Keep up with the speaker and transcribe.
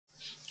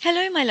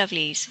Hello my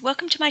lovelies,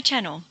 welcome to my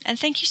channel and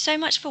thank you so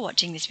much for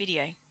watching this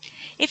video.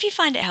 If you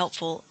find it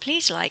helpful,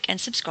 please like and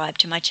subscribe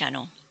to my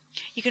channel.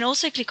 You can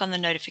also click on the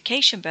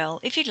notification bell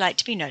if you'd like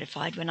to be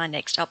notified when I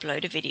next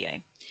upload a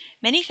video.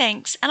 Many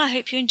thanks and I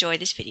hope you enjoy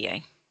this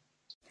video.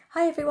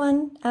 Hi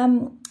everyone,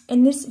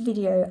 in this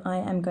video I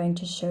am going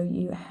to show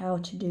you how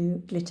to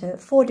do glitter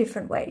 4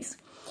 different ways.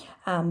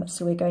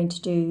 So we're going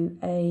to do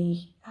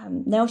a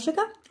nail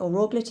sugar or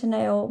raw glitter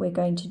nail, we're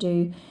going to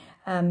do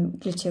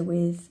glitter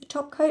with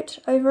top coat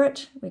over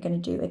it, we're going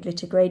to do a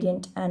glitter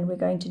gradient, and we're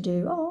going to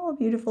do a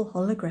beautiful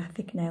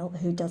holographic nail.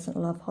 Who doesn't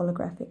love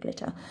holographic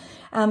glitter?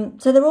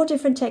 So they're all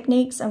different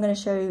techniques. I'm going to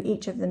show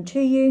each of them to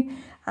you,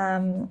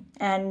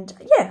 and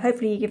yeah,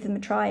 hopefully you give them a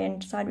try and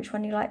decide which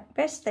one you like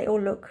best. They all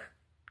look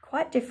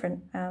quite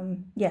different,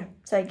 yeah,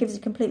 so it gives a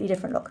completely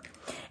different look.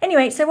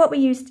 Anyway, so what we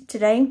used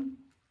today,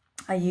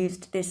 I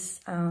used this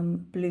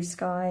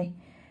Bluesky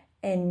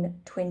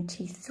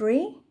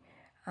N23.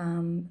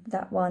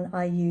 That one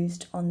I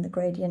used on the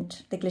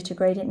gradient, the glitter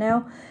gradient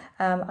nail.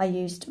 I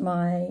used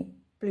my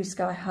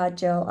Bluesky hard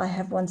gel. I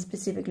have one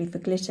specifically for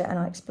glitter and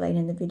I explain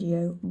in the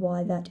video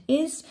why that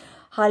is.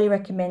 Highly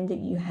recommend that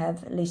you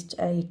have at least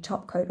a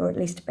top coat or at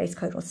least a base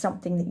coat or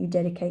something that you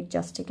dedicate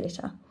just to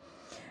glitter.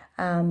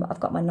 I've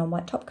got my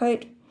non-white top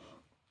coat.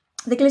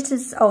 The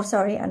glitters, oh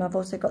sorry, and I've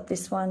also got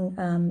this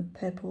one,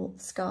 Purple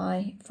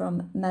Sky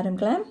from Madam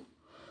Glam.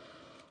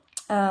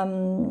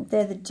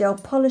 They're the gel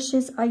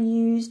polishes I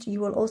used. You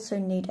will also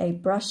need a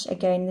brush.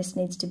 Again, this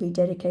needs to be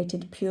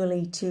dedicated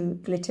purely to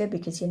glitter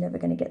because you're never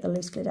going to get the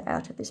loose glitter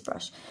out of this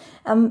brush.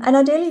 And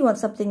ideally you want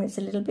something that's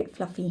a little bit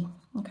fluffy,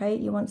 okay?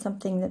 You want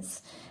something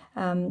that's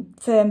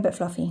firm but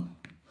fluffy.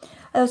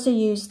 I also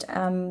used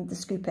the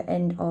scooper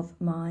end of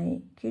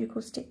my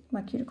cuticle stick,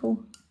 my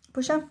cuticle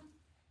pusher.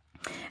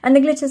 And the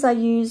glitters I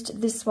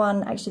used, this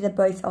one, actually they're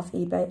both off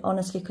eBay.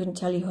 Honestly, couldn't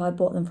tell you who I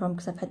bought them from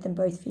because I've had them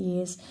both for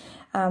years.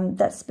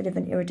 That's a bit of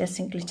an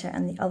iridescent glitter.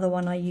 And the other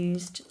one I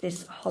used,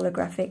 this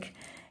holographic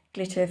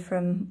glitter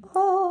from,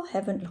 oh,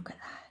 heaven, look at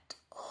that.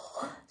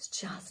 Oh, it's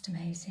just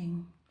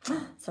amazing.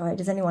 Sorry,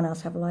 does anyone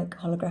else have like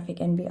holographic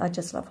envy? I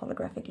just love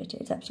holographic glitter.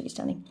 It's absolutely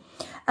stunning.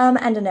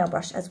 And a nail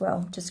brush as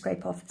well to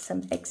scrape off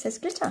some excess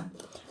glitter.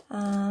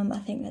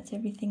 I think that's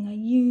everything I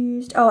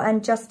used. Oh,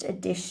 and just a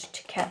dish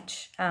to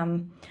catch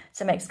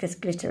some excess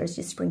glitter as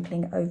you're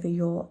sprinkling over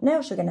your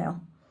nail sugar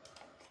nail.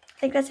 I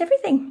think that's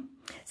everything.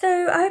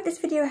 So I hope this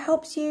video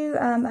helps you.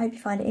 I hope you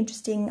find it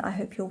interesting. I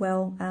hope you're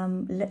well.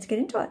 Let's get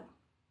into it.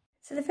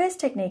 So the first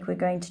technique we're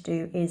going to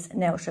do is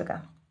nail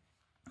sugar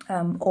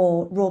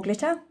or raw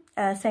glitter.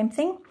 Same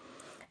thing,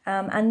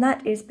 and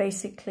that is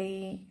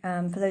basically,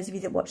 for those of you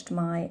that watched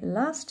my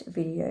last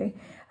video,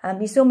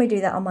 you saw me do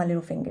that on my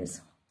little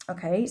fingers.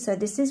 Okay, so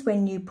this is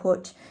when you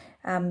put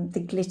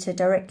the glitter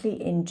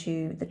directly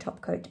into the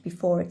top coat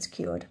before it's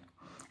cured,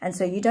 and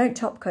so you don't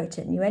top coat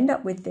it and you end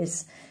up with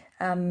this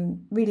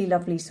really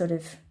lovely sort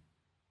of,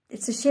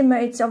 it's a shimmer,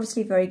 it's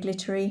obviously very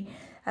glittery.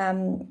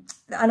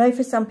 I know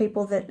for some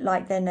people that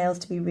like their nails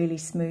to be really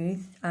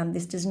smooth,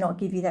 this does not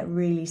give you that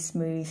really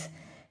smooth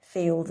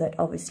feel that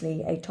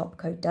obviously a top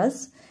coat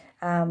does,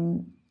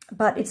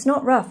 but it's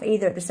not rough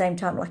either at the same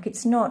time. Like,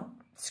 it's not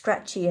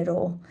scratchy at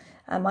all.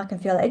 I can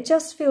feel it. It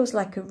just feels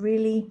like a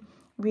really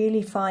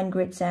fine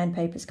grit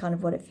sandpaper is kind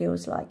of what it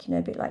feels like, you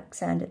know, a bit like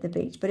sand at the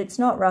beach, but it's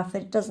not rough,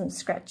 it doesn't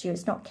scratch you,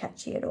 it's not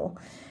catchy at all,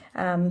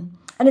 and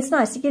it's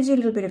nice, it gives you a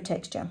little bit of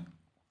texture.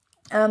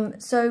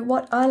 So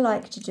what I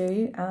like to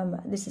do,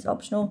 this is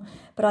optional,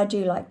 but I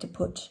do like to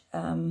put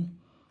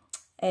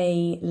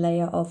a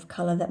layer of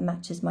colour that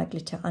matches my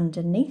glitter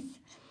underneath.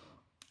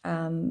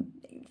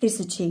 This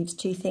achieves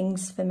 2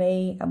 things for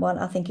me. One,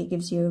 I think it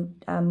gives you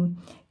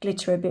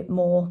glitter a bit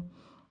more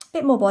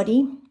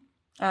body.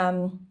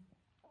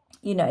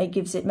 You know,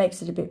 it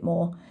makes it a bit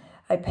more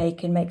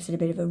opaque and makes it a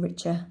bit of a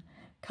richer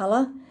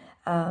colour.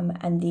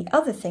 And the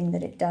other thing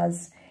that it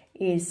does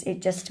is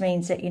it just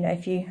means that, you know,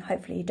 if you,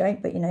 hopefully you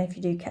don't, but you know, if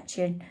you do catch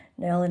your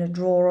nail in a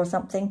drawer or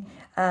something,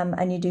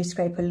 and you do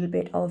scrape a little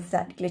bit of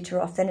that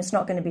glitter off, then it's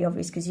not going to be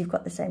obvious because you've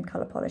got the same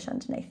colour polish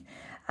underneath.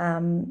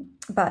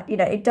 But, you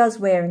know, it does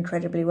wear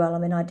incredibly well. I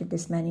mean, I did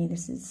this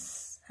this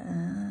is,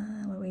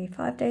 what are we,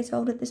 5 days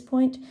old at this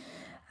point?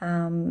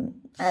 And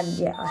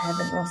yeah, I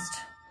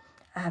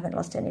haven't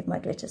lost any of my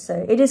glitter.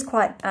 So it is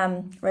quite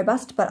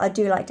robust, but I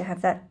do like to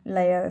have that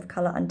layer of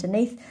colour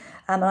underneath.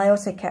 And I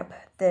also kept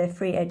the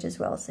free edge as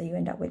well, so you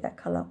end up with that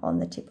colour on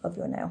the tip of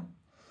your nail.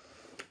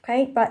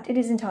 Okay, but it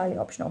is entirely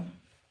optional.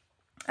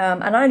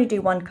 And I only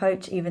do 1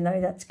 coat, even though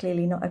that's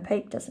clearly not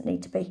opaque, doesn't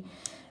need to be,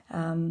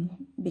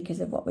 because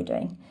of what we're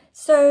doing.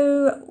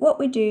 So what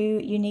we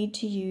do, you need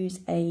to use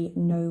a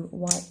no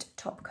white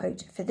top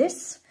coat for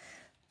this.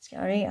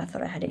 Sorry, I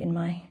thought I had it in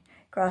my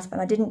grasp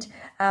and I didn't.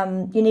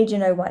 You need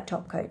your no white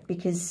top coat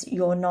because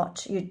you're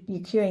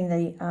curing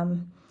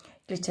the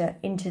glitter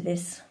into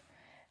this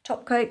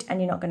top coat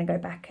and you're not going to go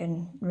back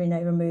and, you know,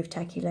 remove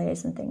tacky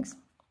layers and things.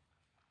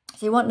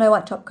 So you want no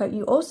white top coat.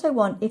 You also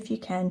want, if you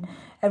can,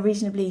 a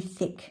reasonably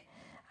thick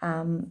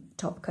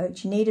top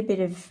coat. You need a bit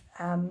of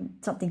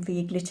something for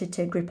your glitter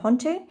to grip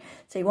onto.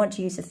 So you want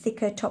to use a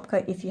thicker top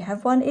coat if you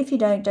have one. If you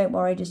don't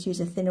worry, just use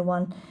a thinner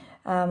one.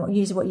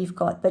 Use what you've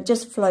got, but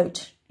just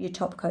float your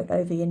top coat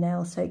over your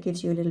nail so it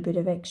gives you a little bit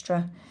of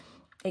extra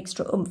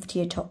oomph to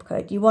your top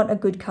coat. You want a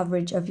good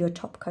coverage of your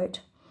top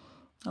coat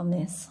on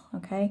this,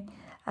 okay?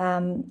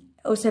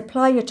 Also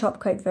apply your top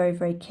coat very,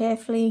 very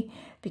carefully,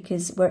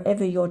 because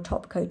wherever your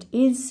top coat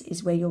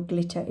is where your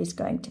glitter is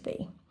going to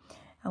be.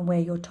 And where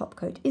your top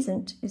coat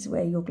isn't is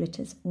where your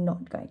glitter's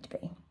not going to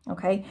be,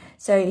 okay?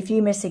 So if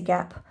you miss a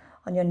gap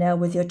on your nail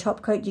with your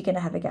top coat, you're going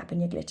to have a gap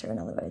in your glitter, in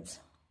other words.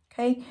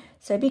 Okay,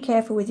 so be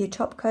careful with your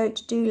top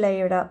coat. Do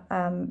layer it up,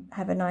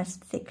 have a nice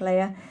thick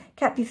layer.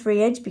 Cap your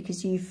free edge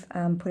because you've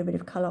put a bit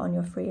of colour on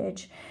your free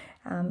edge.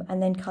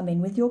 And then come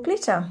in with your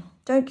glitter.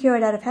 Don't cure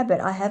it out of habit.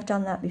 I have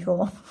done that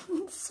before.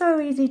 It's so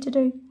easy to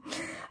do.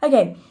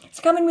 Okay,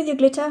 so come in with your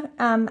glitter.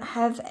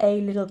 Have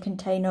a little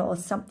container or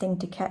something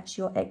to catch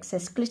your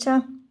excess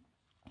glitter.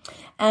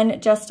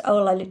 And just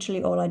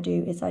literally all I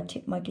do is I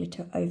tip my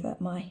glitter over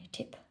my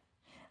tip,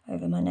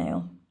 over my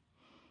nail.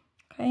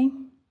 Okay.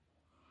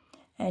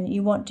 And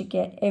you want to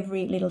get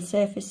every little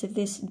surface of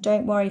this.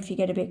 Don't worry if you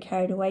get a bit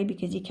carried away,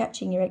 because you're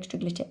catching your extra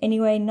glitter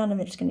anyway. None of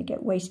it's going to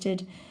get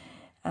wasted.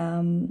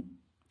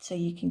 So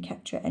you can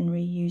capture and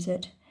reuse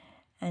it.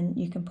 And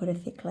you can put a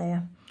thick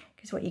layer.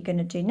 Because what you're going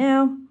to do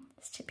now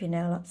is tip your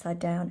nail upside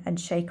down and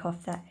shake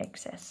off that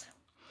excess.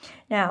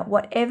 Now,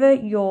 whatever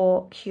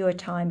your cure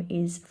time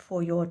is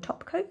for your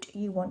top coat,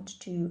 you want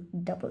to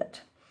double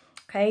it.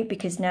 Okay,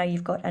 because now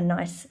you've got a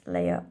nice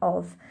layer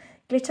of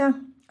glitter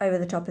over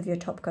the top of your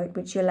top coat,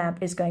 which your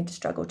lamp is going to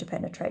struggle to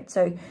penetrate.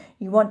 So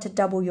you want to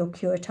double your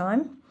cure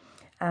time.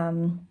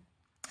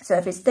 So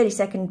if it's 30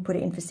 seconds, put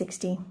it in for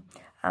 60.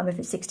 If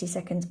it's 60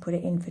 seconds, put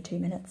it in for 2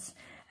 minutes.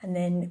 And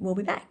then we'll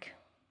be back.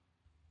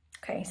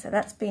 Okay, so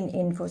that's been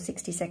in for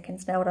 60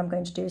 seconds. Now what I'm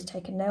going to do is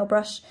take a nail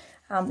brush.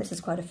 This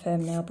is quite a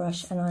firm nail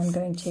brush, and I'm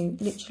going to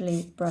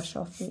literally brush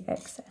off the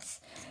excess.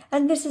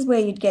 And this is where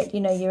you'd get,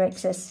 your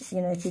excess,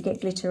 if you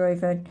get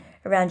glitter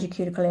around your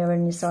cuticle area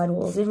and your side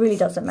walls, it really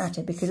doesn't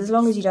matter, because as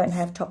long as you don't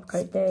have top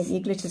coat there, your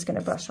glitter's going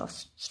to brush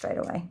off straight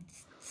away.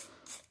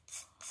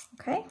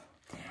 Okay,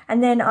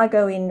 and then I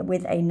go in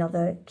with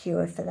another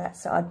cure for that.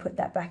 So I'd put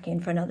that back in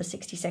for another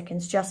 60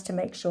 seconds just to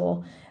make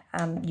sure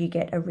you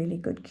get a really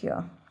good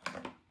cure.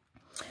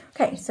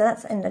 Okay, so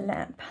that's in the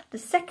lamp. The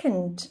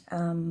second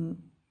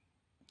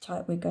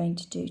type we're going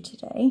to do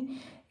today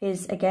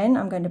is, again,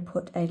 I'm going to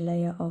put a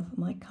layer of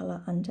my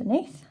colour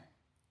underneath.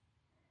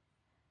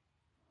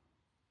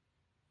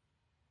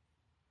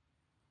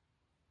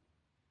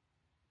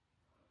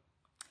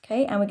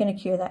 Okay, and we're going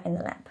to cure that in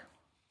the lamp.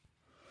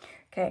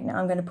 Okay, now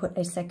I'm going to put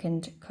a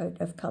second coat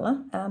of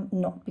colour,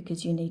 not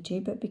because you need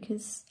to, but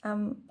because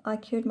I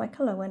cured my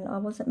colour when I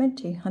wasn't meant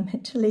to. I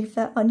meant to leave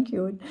that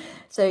uncured.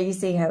 So you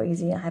see how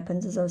easy it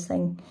happens, as I was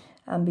saying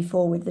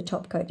before with the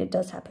top coat. It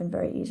does happen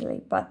very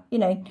easily. But,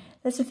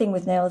 that's the thing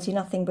with nails. You're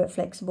nothing but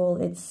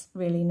flexible. It's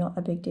really not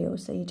a big deal.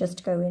 So you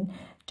just go in,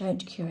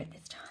 don't cure it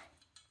this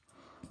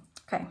time.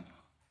 Okay.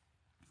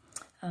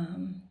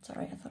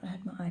 Sorry, I thought I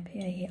had my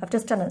IPA here. I've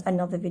just done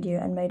another video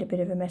and made a bit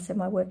of a mess of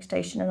my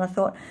workstation, and I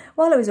thought,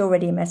 while it was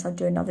already a mess, I'd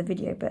do another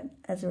video, but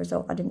as a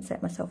result, I didn't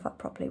set myself up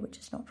properly, which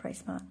is not very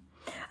smart.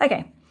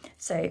 Okay,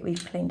 so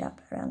we've cleaned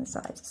up around the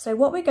sides. So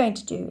what we're going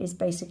to do is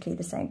basically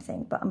the same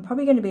thing, but I'm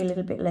probably going to be a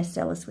little bit less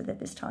zealous with it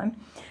this time,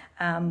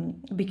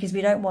 because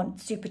we don't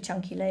want super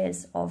chunky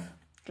layers of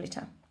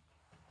glitter.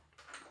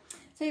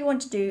 So what you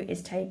want to do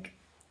is take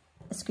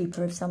a scooper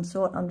of some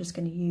sort. I'm just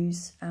going to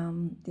use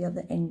the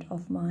other end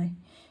of my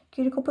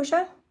cuticle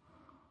pusher.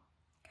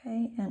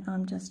 Okay, and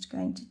I'm just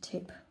going to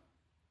tip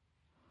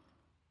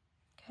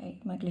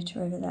my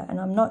glitter over that, and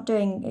I'm not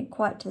doing it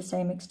quite to the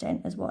same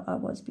extent as what I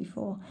was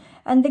before.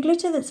 And the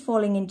glitter that's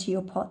falling into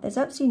your pot, there's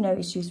absolutely no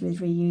issues with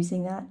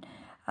reusing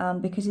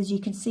that, because as you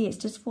can see, it's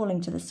just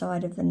falling to the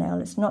side of the nail.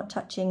 It's not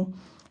touching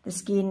the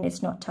skin,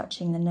 it's not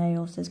touching the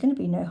nail, so there's going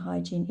to be no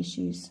hygiene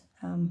issues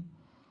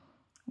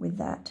with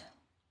that.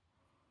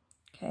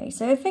 Okay,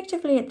 so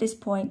effectively at this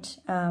point,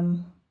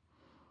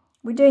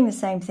 we're doing the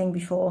same thing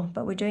before,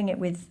 but we're doing it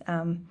with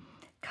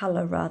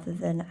colour rather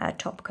than a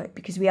top coat,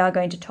 because we are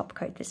going to top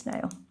coat this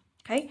nail.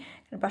 Okay, I'm going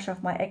to brush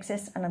off my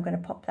excess and I'm going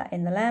to pop that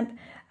in the lamp.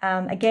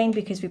 Again,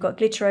 because we've got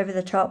glitter over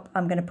the top,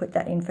 I'm going to put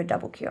that in for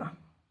double cure.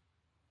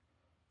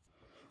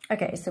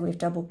 Okay, so we've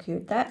double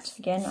cured that.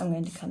 Again, I'm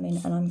going to come in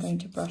and I'm going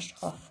to brush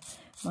off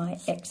my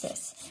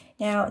excess.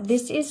 Now,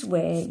 this is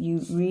where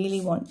you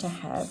really want to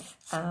have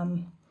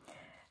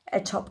a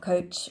top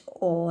coat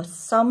or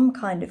some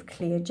kind of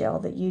clear gel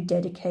that you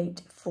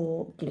dedicate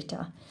for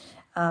glitter.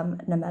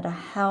 No matter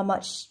how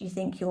much you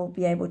think you'll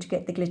be able to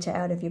get the glitter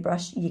out of your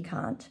brush, you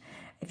can't.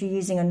 If you're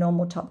using a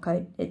normal top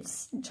coat,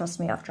 trust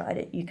me, I've tried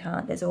it, you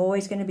can't. There's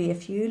always going to be a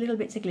few little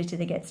bits of glitter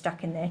that get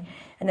stuck in there.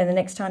 And then the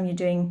next time you're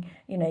doing,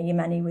 your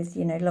mani with,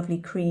 lovely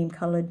cream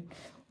coloured,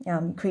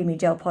 creamy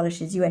gel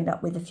polishes, you end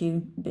up with a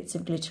few bits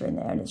of glitter in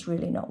there, and it's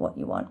really not what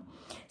you want.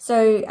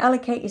 So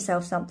allocate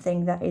yourself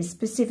something that is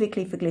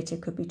specifically for glitter.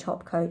 Could be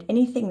top coat,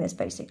 anything that's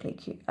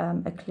basically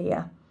a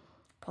clear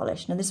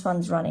polish. Now this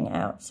one's running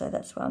out, so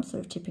that's why I'm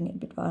sort of tipping it a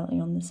bit violently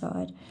on the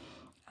side.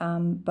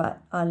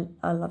 But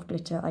I love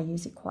glitter. I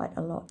use it quite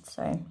a lot.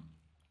 So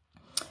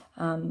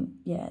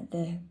yeah,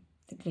 the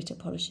glitter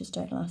polishes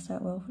don't last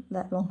that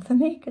long for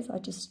me, because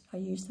I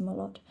use them a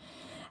lot.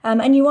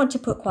 And you want to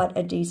put quite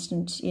a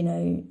decent, you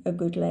know, a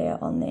good layer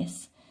on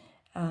this.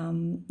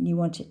 You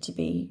want it to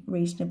be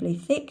reasonably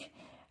thick,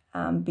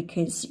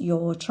 because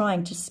you're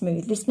trying to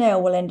smooth. This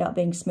nail will end up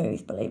being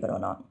smooth, believe it or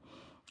not,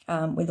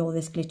 with all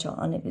this glitter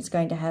on it. It's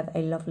going to have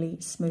a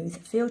lovely smooth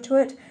feel to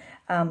it.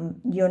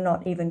 You're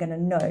not even going to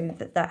know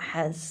that that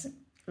has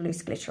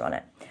loose glitter on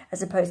it,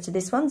 as opposed to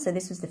this one. So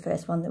this was the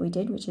first one that we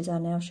did, which is our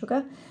nail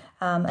sugar.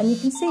 And you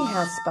can see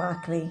how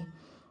sparkly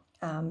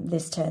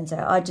this turns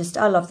out.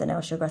 I love the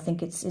nail sugar. I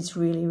think it's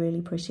really,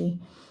 really pretty,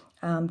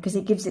 because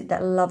it gives it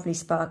that lovely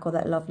sparkle,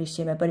 that lovely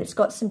shimmer, but it's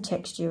got some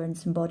texture and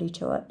some body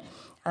to it.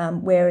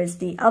 Whereas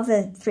the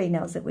other 3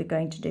 nails that we're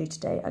going to do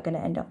today are going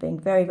to end up being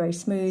very, very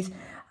smooth,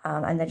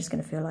 and they're just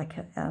going to feel like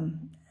a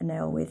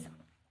nail with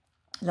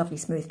lovely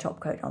smooth top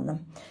coat on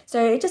them.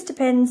 So it just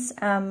depends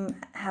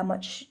how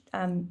much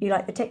you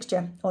like the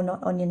texture or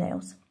not on your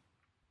nails.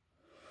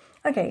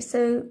 Okay,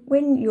 so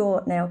when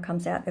your nail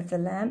comes out of the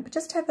lamp,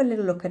 just have a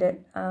little look at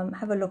it,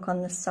 have a look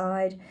on the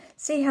side,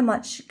 see how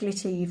much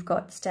glitter you've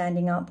got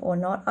standing up or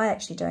not. I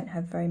actually don't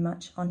have very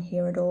much on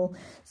here at all.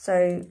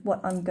 So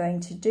what I'm going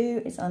to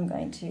do is I'm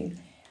going to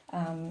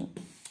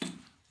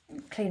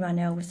clean my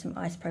nail with some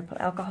isopropyl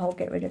alcohol,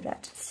 get rid of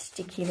that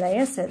sticky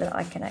layer so that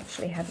I can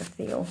actually have a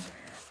feel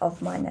of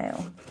my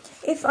nail.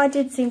 If I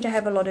did seem to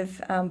have a lot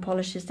of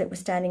polishes that were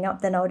standing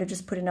up, then I would have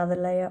just put another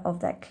layer of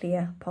that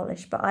clear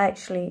polish, but I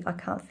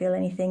can't feel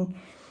anything.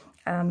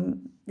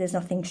 There's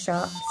nothing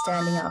sharp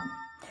standing up.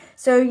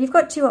 So you've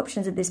got 2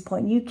 options at this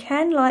point. You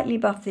can lightly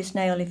buff this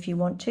nail if you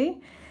want to.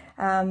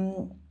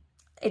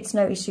 It's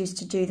no issues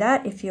to do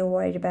that if you're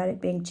worried about it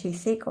being too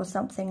thick or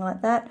something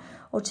like that.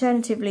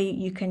 Alternatively,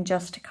 you can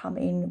just come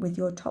in with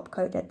your top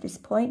coat at this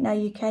point. Now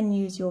you can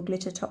use your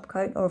glitter top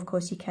coat, or of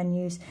course you can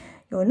use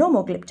your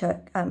normal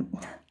glitter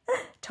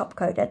top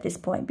coat at this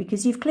point,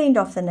 because you've cleaned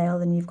off the nail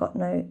and you've got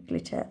no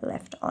glitter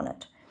left on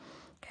it.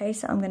 Okay,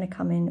 so I'm going to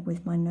come in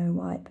with my no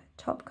wipe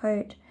top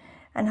coat,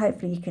 and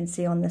hopefully you can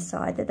see on the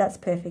side that that's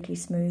perfectly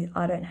smooth.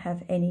 I don't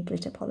have any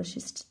glitter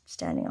polishes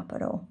standing up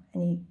at all,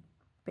 any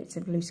bits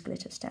of loose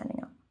glitter standing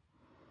up.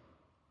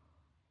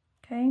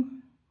 Okay,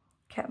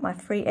 cap my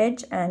free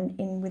edge and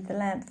in with the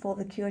lamp for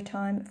the cure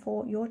time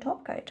for your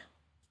top coat.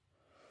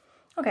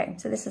 Okay,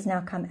 so this has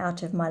now come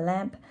out of my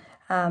lamp.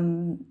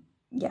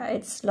 Yeah,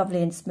 it's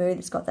lovely and smooth.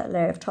 It's got that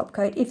layer of top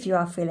coat. If you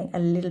are feeling a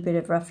little bit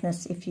of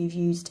roughness, if you've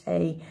used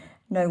a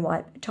no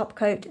wipe top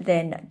coat,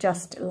 then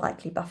just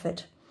lightly buff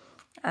it,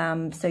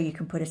 so you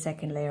can put a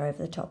second layer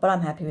over the top. But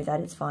I'm happy with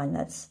that. It's fine.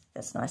 That's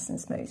nice and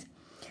smooth.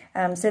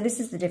 So this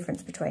is the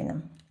difference between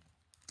them.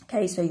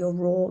 Okay, so your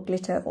raw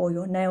glitter or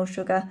your nail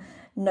sugar,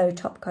 no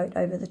top coat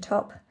over the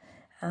top.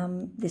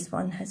 This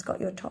one has got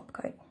your top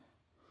coat.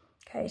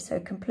 Okay, so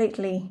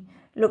completely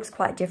looks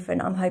quite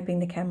different. I'm hoping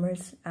the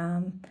camera's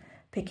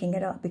picking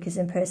it up, because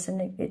in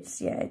person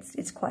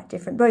it's quite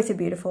different. Both are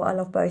beautiful. I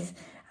love both,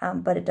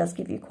 but it does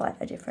give you quite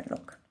a different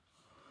look.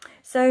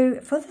 So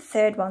for the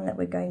third one that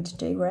we're going to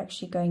do, we're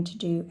actually going to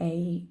do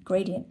a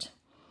gradient,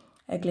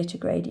 a glitter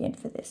gradient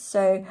for this.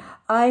 So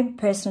I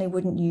personally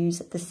wouldn't use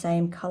the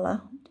same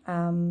color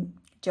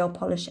gel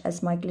polish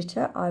as my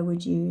glitter. I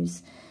would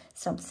use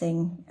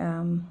something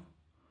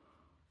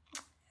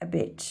a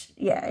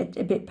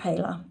bit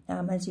paler.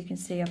 As you can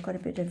see, I've got a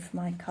bit of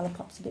my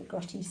Colourpop's a bit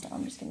grotty, so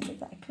I'm just going to give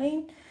that a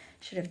clean.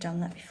 Should have done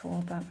that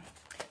before, but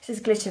this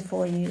is glitter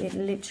for you. It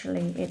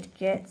literally, it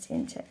gets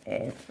into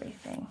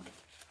everything.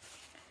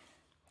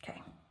 Okay,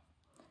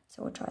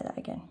 so we'll try that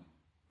again.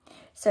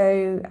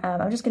 So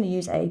I'm just going to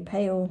use a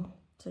pale,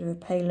 sort of a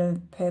paler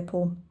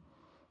purple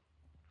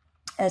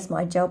as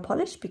my gel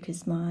polish,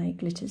 because my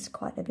glitter's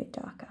quite a bit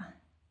darker.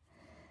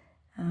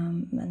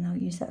 And I'll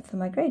use that for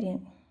my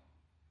gradient.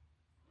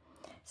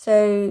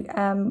 So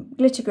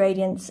glitter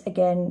gradients,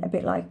 again, a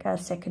bit like our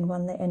second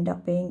one, they end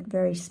up being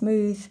very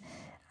smooth.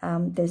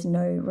 There's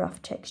no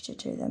rough texture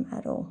to them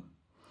at all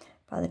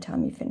by the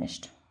time you're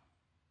finished.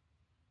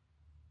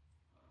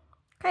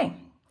 Okay,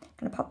 I'm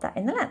going to pop that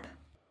in the lamp.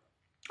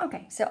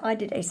 Okay, so I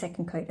did a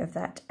second coat of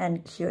that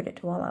and cured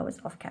it while I was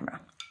off camera.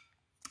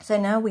 So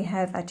now we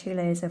have our 2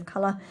 layers of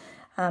colour,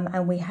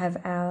 and we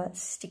have our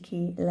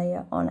sticky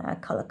layer on our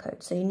colour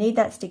coat. So you need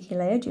that sticky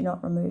layer, do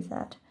not remove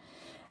that.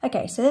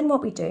 Okay, so then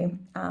what we do,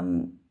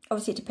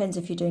 obviously it depends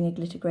if you're doing a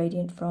glitter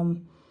gradient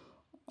from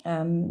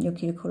your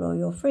cuticle or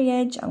your free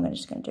edge. I'm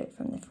just going to do it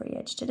from the free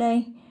edge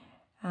today.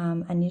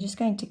 And you're just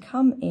going to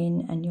come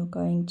in and you're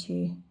going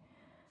to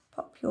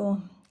pop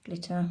your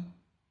glitter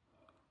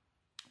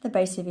at the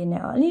base of your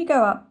nail. And you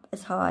go up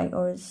as high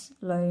or as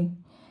low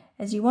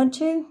as you want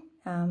to.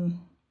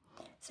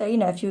 So, you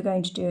know, if you were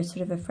going to do a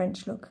sort of a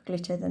French look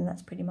glitter, then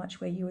that's pretty much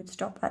where you would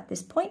stop at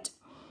this point.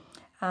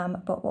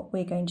 But what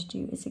we're going to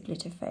do is a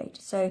glitter fade.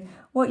 So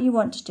what you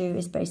want to do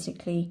is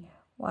basically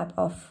wipe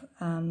off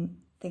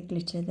the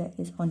glitter that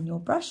is on your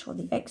brush, or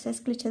the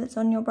excess glitter that's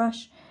on your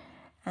brush,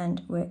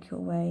 and work your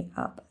way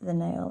up the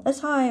nail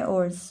as high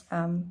or as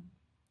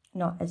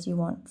not as you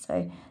want.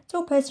 So it's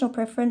all personal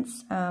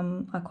preference.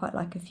 I quite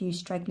like a few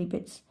straggly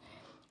bits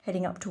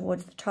heading up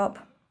towards the top.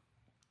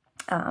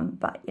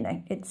 But you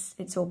know,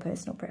 it's all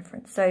personal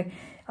preference. So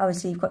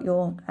obviously you've got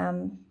your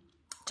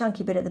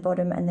chunky bit at the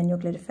bottom and then your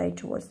glitter fade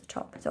towards the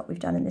top. That's what we've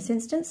done in this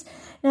instance.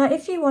 Now,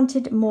 if you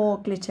wanted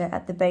more glitter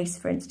at the base,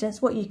 for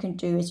instance, what you can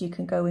do is you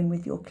can go in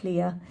with your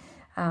clear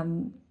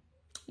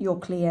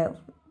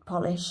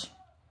polish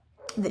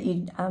that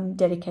you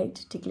dedicate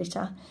to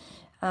glitter,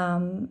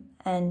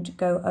 and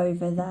go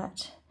over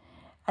that,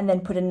 and then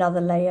put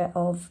another layer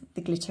of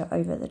the glitter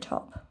over the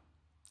top.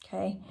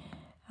 Okay.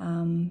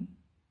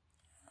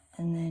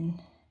 And then,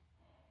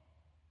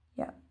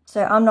 yeah,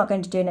 so I'm not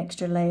going to do an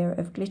extra layer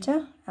of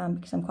glitter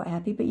because I'm quite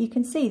happy, but you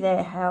can see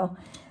there how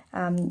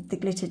the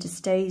glitter just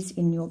stays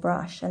in your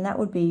brush, and that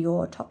would be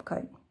your top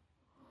coat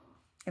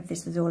if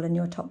this was all in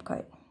your top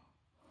coat.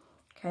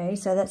 Okay,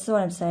 so that's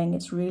what I'm saying.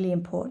 It's really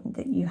important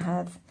that you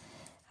have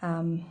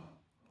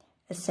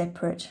a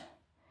separate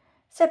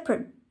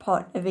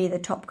pot of either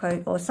top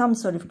coat or some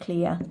sort of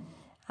clear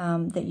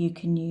that you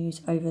can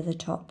use over the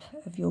top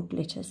of your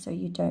glitter, so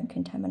you don't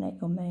contaminate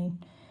your main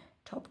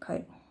top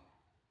coat.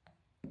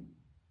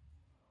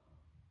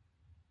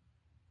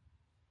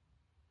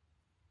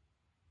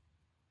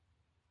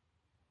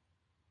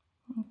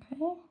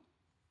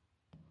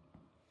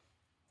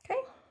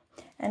 Okay,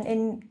 and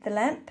in the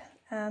lamp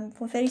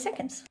for 30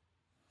 seconds.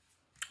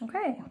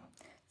 Okay,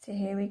 so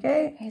here we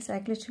go. Here's our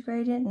glitter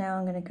gradient. Now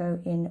I'm going to go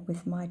in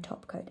with my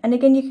top coat, and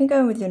again you can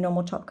go in with your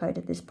normal top coat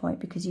at this point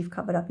because you've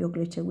covered up your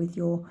glitter with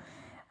your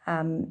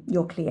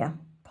clear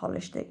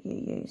polish that you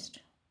used.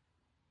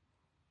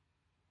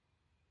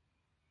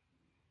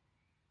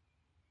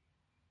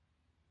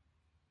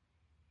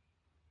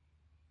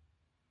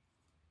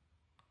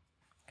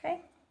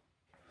 Okay,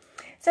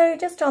 so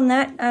just on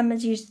that,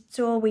 as you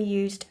saw, we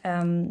used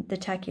the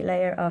tacky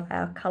layer of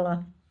our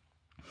colour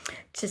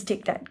to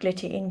stick that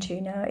glitter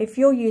into. Now, if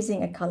you're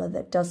using a colour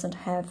that doesn't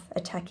have a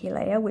tacky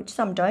layer, which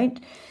some don't,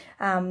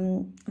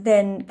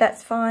 then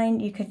that's fine.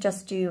 You could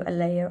just do a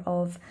layer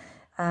of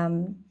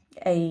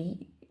a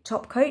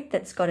top coat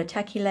that's got a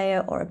tacky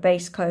layer, or a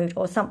base coat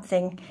or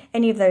something.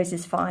 Any of those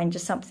is fine,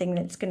 just something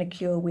that's going to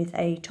cure with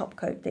a top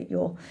coat that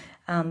your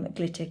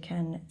glitter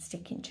can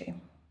stick into.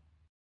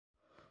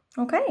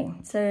 Okay,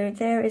 so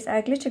there is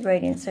our glitter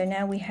gradient. So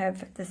now we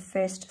have the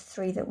first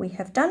three that we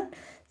have done.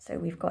 So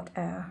we've got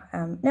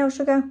our nail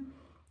sugar,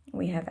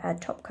 we have our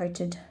top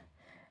coated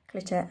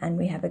glitter, and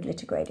we have a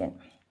glitter gradient.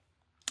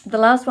 The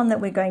last one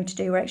that we're going to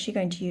do, we're actually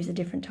going to use a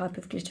different type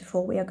of glitter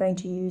for. We are going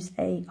to use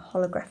a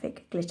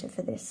holographic glitter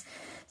for this.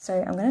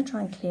 So I'm going to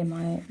try and clear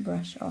my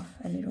brush off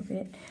a little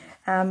bit.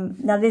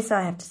 Now this,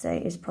 I have to say,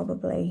 is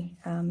probably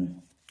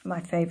my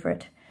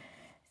favourite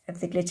of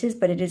the glitters,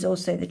 but it is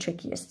also the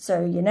trickiest.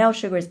 So your nail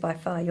sugar is by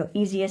far your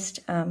easiest,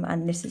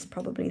 and this is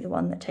probably the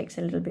one that takes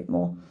a little bit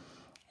more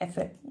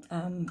effort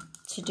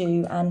to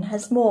do and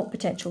has more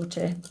potential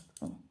to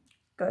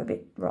go a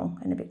bit wrong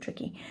and a bit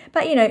tricky.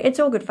 But you know, it's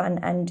all good fun,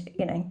 and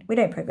you know, we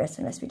don't progress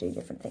unless we do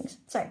different things.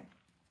 So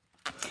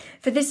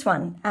for this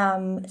one,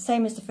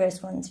 same as the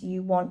first ones,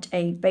 you want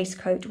a base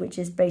coat which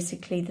is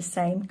basically the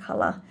same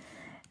colour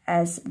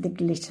as the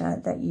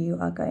glitter that you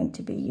are going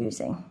to be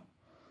using.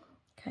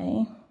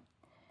 Okay.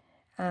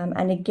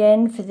 And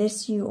again, for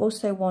this, you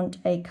also want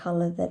a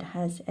colour that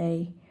has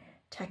a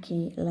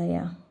tacky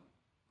layer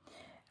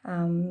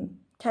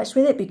attached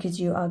with it, because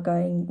we're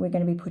going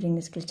to be putting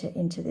this glitter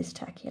into this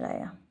tacky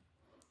layer.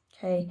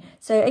 Okay,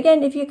 so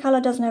again, if your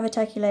colour doesn't have a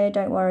tacky layer,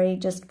 don't worry,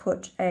 just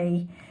put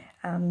a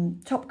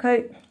top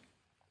coat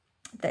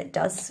that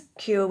does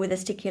cure with a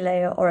sticky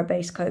layer, or a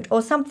base coat,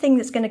 or something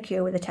that's going to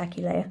cure with a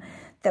tacky layer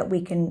that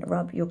we can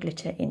rub your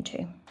glitter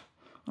into.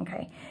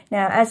 Okay,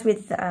 now as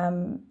with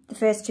the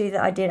first two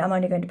that I did, I'm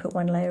only going to put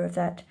one layer of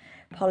that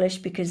polish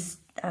because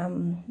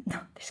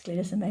this glitter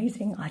is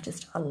amazing.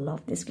 I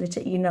love this glitter.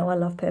 You know, I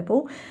love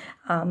purple,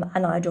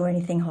 and I adore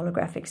anything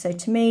holographic. So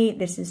to me,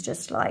 this is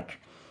just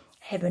like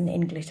heaven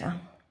in glitter.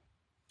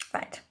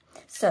 Right,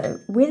 so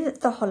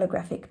with the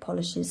holographic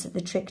polishes,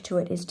 the trick to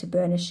it is to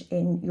burnish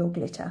in your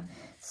glitter.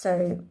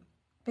 So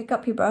pick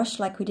up your brush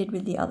like we did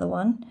with the other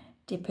one,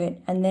 dip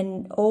it, and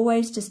then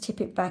always just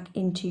tip it back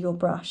into your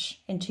brush,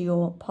 into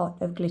your pot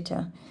of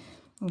glitter.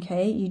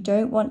 Okay, you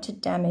don't want to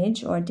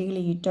damage, or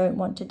ideally you don't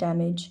want to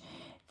damage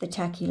the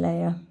tacky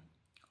layer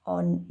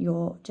on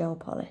your gel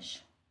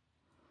polish.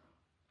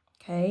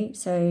 Okay,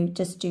 so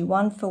just do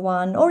one for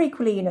one, or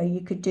equally, you know,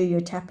 you could do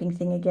your tapping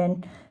thing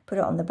again, put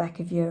it on the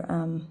back of your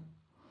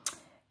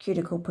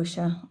cuticle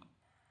pusher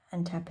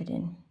and tap it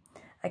in.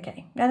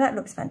 Okay, now that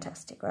looks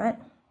fantastic, right?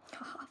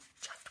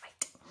 Just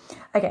wait.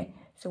 Okay,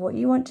 so what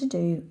you want to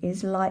do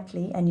is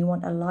lightly, and you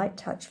want a light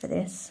touch for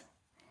this,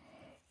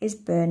 is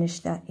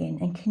burnish that in.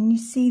 And can you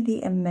see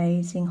the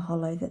amazing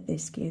hollow that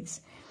this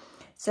gives?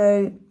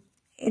 So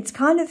it's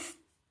kind of,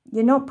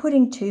 you're not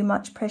putting too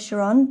much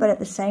pressure on, but at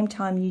the same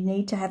time you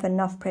need to have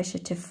enough pressure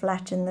to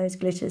flatten those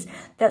glitters.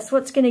 That's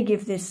what's going to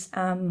give this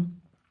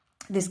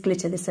this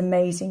glitter this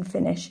amazing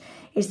finish,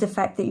 is the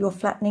fact that you're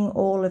flattening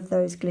all of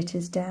those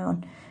glitters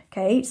down.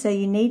 Okay, so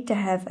you need to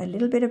have a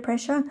little bit of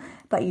pressure,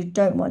 but you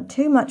don't want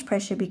too much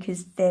pressure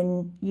because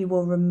then you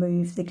will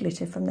remove the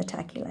glitter from the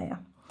tacky layer.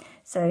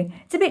 So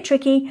it's a bit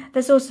tricky.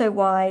 That's also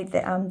why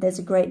there's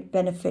a great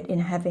benefit in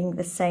having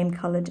the same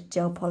coloured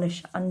gel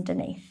polish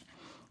underneath.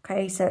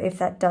 Okay, so if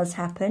that does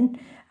happen,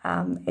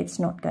 it's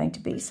not going to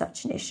be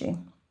such an issue.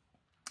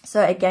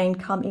 So again,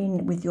 come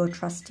in with your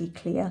trusty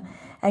clear,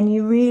 and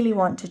you really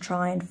want to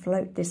try and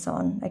float this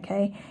on,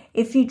 okay?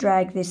 If you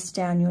drag this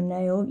down your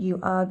nail, you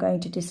are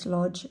going to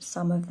dislodge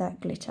some of that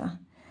glitter.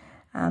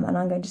 And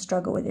I'm going to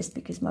struggle with this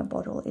because my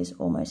bottle is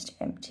almost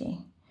empty.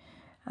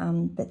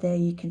 But there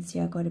you can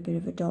see I got a bit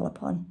of a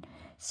dollop on.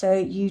 So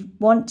you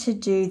want to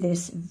do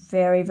this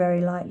very,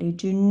 very lightly.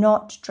 Do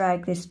not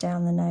drag this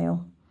down the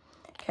nail.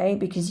 Okay,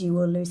 because you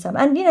will lose some.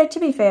 And, you know, to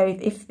be fair,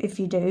 if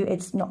you do,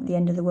 it's not the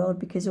end of the world,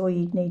 because all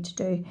you need to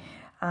do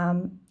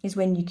is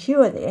when you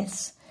cure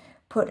this,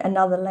 put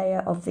another layer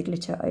of the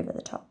glitter over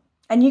the top.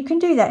 And you can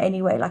do that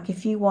anyway. Like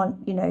if you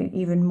want, you know,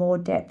 even more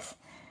depth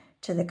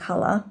to the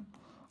colour,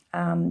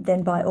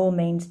 then by all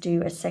means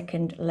do a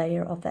second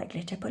layer of that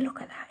glitter. But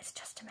look at that, it's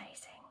just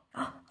amazing.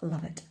 Oh, I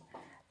love it.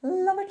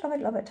 Love it, love it,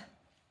 love it.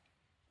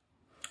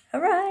 All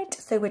right,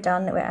 so we're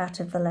done, we're out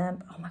of the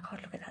lamp. Oh my God,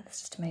 look at that,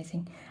 that's just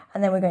amazing.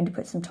 And then we're going to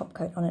put some top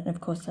coat on it, and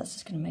of course that's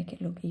just going to make it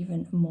look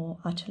even more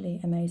utterly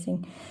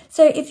amazing.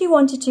 So if you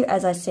wanted to,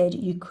 as I said,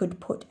 you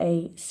could put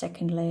a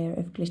second layer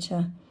of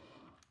glitter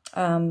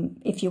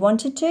if you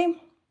wanted to.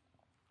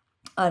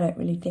 I don't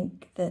really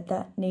think that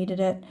that needed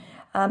it.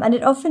 And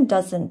it often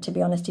doesn't, to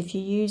be honest. If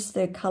you use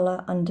the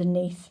colour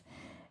underneath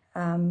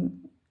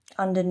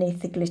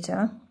the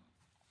glitter,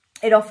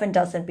 it often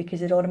doesn't,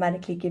 because it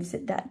automatically gives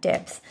it that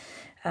depth.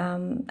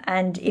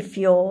 And if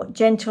you're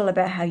gentle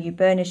about how you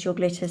burnish your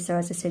glitter, so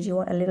as I said, you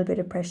want a little bit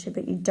of pressure,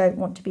 but you don't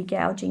want to be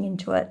gouging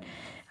into it,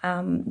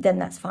 then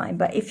that's fine.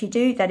 But if you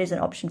do, that is an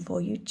option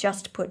for you.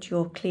 Just put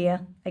your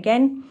clear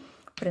again,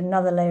 put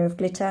another layer of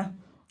glitter,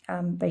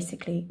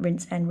 basically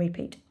rinse and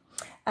repeat.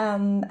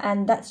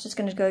 And that's just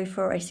going to go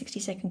for a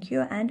 60-second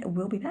cure, and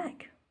we'll be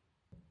back.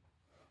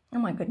 Oh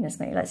my goodness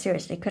me, like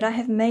seriously, could I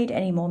have made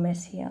any more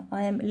mess here?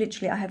 I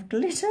have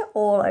glitter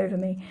all over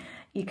me.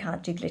 You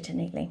can't do glitter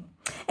neatly.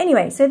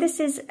 Anyway, so this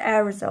is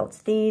our results.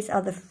 These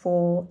are the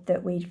 4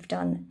 that we've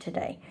done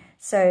today.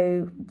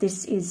 So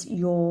this is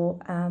your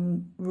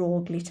raw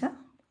glitter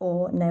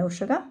or nail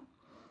sugar,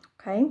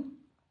 okay?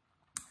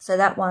 So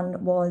that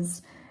one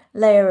was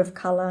layer of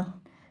colour,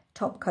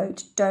 top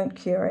coat, don't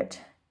cure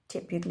it,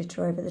 tip your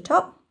glitter over the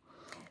top.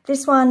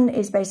 This one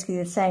is basically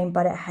the same,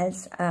 but it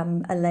has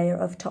a layer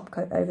of top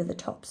coat over the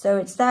top. So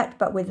it's that,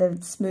 but with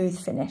a smooth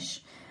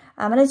finish.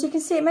 And as you can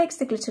see, it makes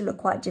the glitter look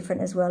quite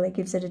different as well. It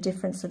gives it a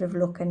different sort of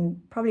look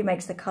and probably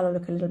makes the colour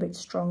look a little bit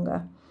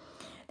stronger.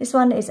 This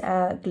one is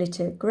our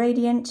glitter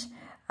gradient,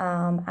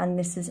 and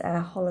this is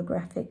our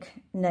holographic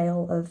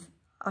nail of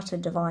utter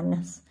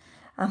divineness.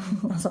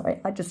 Sorry,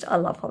 I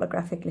love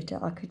holographic glitter.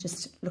 I could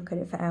just look at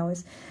it for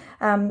hours.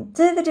 So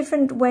they're the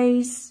different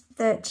ways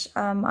that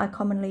I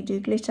commonly do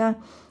glitter,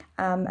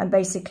 and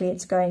basically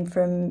it's going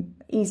from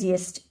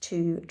easiest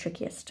to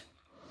trickiest.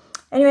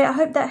 Anyway, I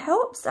hope that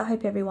helps. I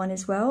hope everyone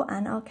is well,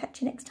 and I'll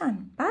catch you next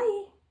time. Bye.